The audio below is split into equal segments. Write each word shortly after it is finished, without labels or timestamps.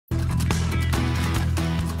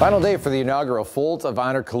Final day for the inaugural Folds of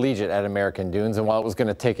Honor Collegiate at American Dunes, and while it was going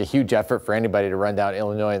to take a huge effort for anybody to run down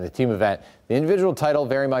Illinois in the team event, the individual title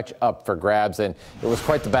very much up for grabs, and it was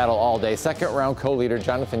quite the battle all day. Second round co-leader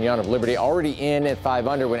Jonathan Yuan of Liberty already in at 5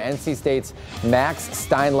 under when NC State's Max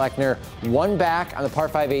Steinlechner won back on the par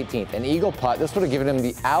 5 18th. An eagle putt. This would have given him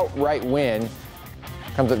the outright win.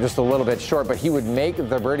 Comes up just a little bit short, but he would make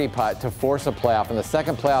the birdie putt to force a playoff. In the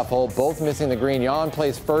second playoff hole, both missing the green. Yuan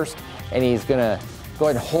plays first, and he's going to go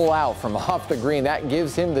ahead and hole out from off the green. That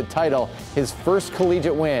gives him the title, his first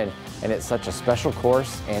collegiate win, and it's such a special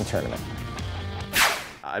course and tournament.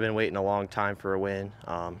 I've been waiting a long time for a win.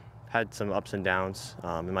 Had some ups and downs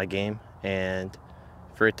in my game, and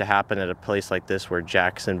for it to happen at a place like this where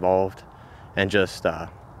Jack's involved and just the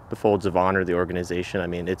Folds of Honor, the organization, I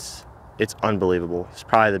mean, it's unbelievable. It's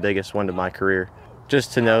probably the biggest one of my career.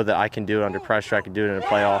 Just to know that I can do it under pressure, I can do it in a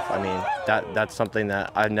playoff, I mean, that's something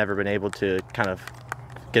that I've never been able to kind of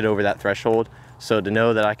get over that threshold. So to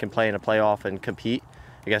know that I can play in a playoff and compete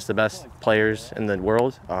against the best players in the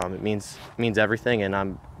world, it means everything, and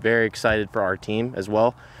I'm very excited for our team as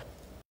well.